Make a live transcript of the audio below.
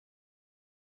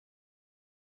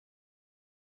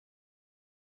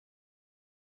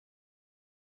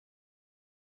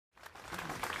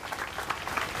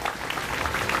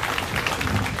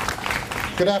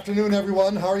Good afternoon,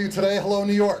 everyone. How are you today? Hello,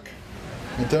 New York.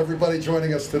 And to everybody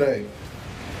joining us today.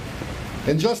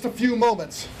 In just a few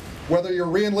moments, whether you're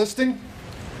re-enlisting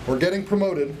or getting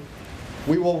promoted,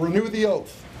 we will renew the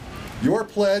oath, your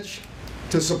pledge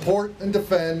to support and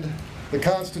defend the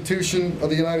Constitution of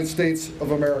the United States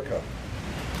of America.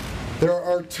 There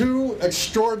are two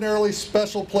extraordinarily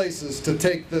special places to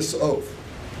take this oath.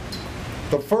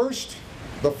 The first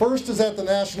is at the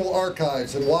National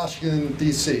Archives in Washington,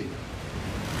 D.C.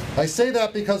 I say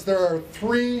that because there are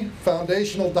three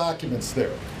foundational documents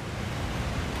there.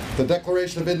 The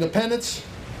Declaration of Independence,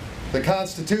 the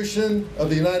Constitution of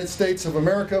the United States of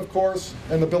America, of course,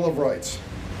 and the Bill of Rights.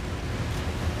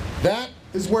 That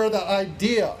is where the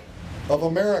idea of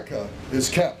America is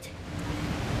kept.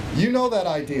 You know that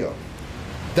idea,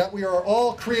 that we are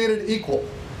all created equal,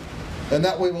 and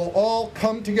that we will all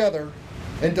come together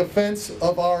in defense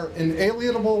of our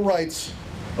inalienable rights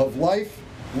of life,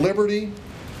 liberty,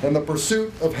 and the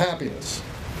pursuit of happiness.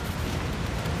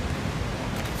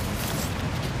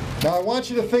 Now I want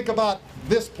you to think about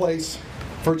this place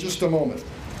for just a moment,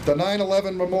 the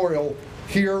 9/11 Memorial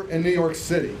here in New York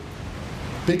City,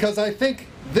 because I think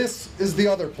this is the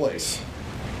other place.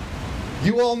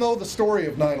 You all know the story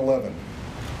of 9/11.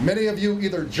 Many of you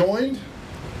either joined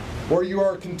or you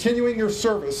are continuing your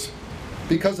service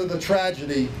because of the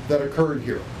tragedy that occurred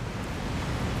here.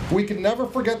 We can never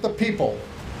forget the people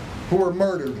who were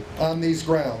murdered on these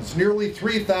grounds, nearly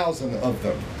 3,000 of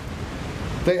them.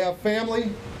 They have family,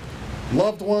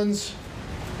 loved ones,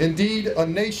 indeed a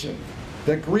nation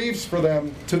that grieves for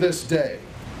them to this day.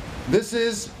 This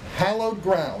is hallowed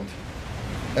ground,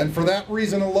 and for that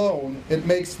reason alone, it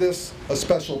makes this a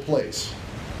special place.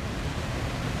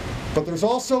 But there's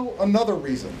also another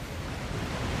reason.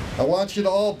 I want you to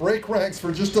all break ranks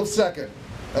for just a second,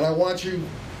 and I want you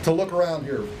to look around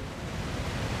here.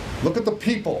 Look at the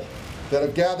people that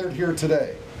have gathered here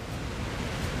today.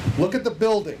 Look at the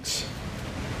buildings,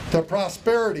 the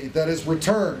prosperity that is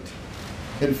returned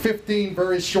in 15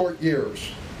 very short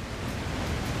years.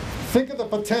 Think of the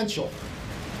potential,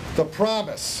 the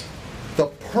promise, the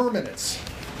permanence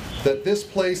that this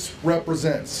place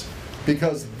represents,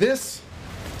 because this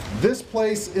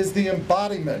place is the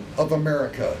embodiment of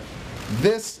America.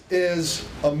 This is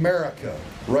America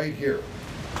right here.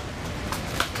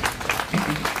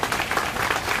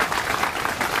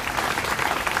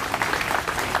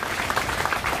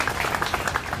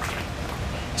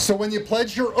 So when you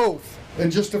pledge your oath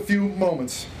in just a few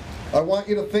moments, I want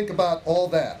you to think about all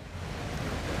that.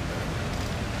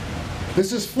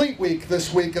 This is Fleet Week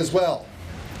this week as well.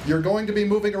 You're going to be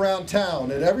moving around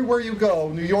town, and everywhere you go,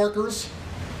 New Yorkers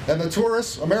and the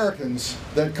tourists, Americans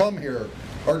that come here,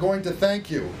 are going to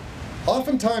thank you,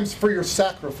 oftentimes for your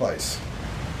sacrifice.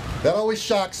 That always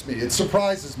shocks me. It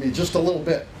surprises me just a little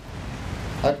bit.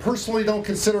 I personally don't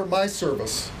consider my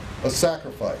service a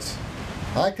sacrifice.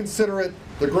 I consider it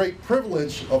the great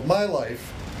privilege of my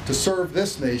life to serve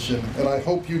this nation, and I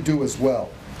hope you do as well.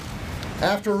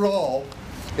 After all,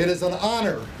 it is an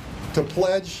honor to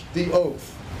pledge the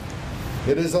oath.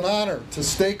 It is an honor to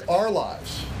stake our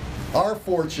lives, our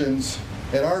fortunes,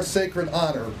 and our sacred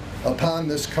honor upon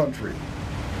this country.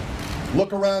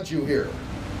 Look around you here.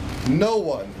 No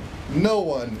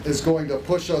one is going to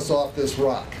push us off this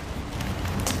rock.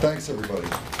 Thanks, everybody.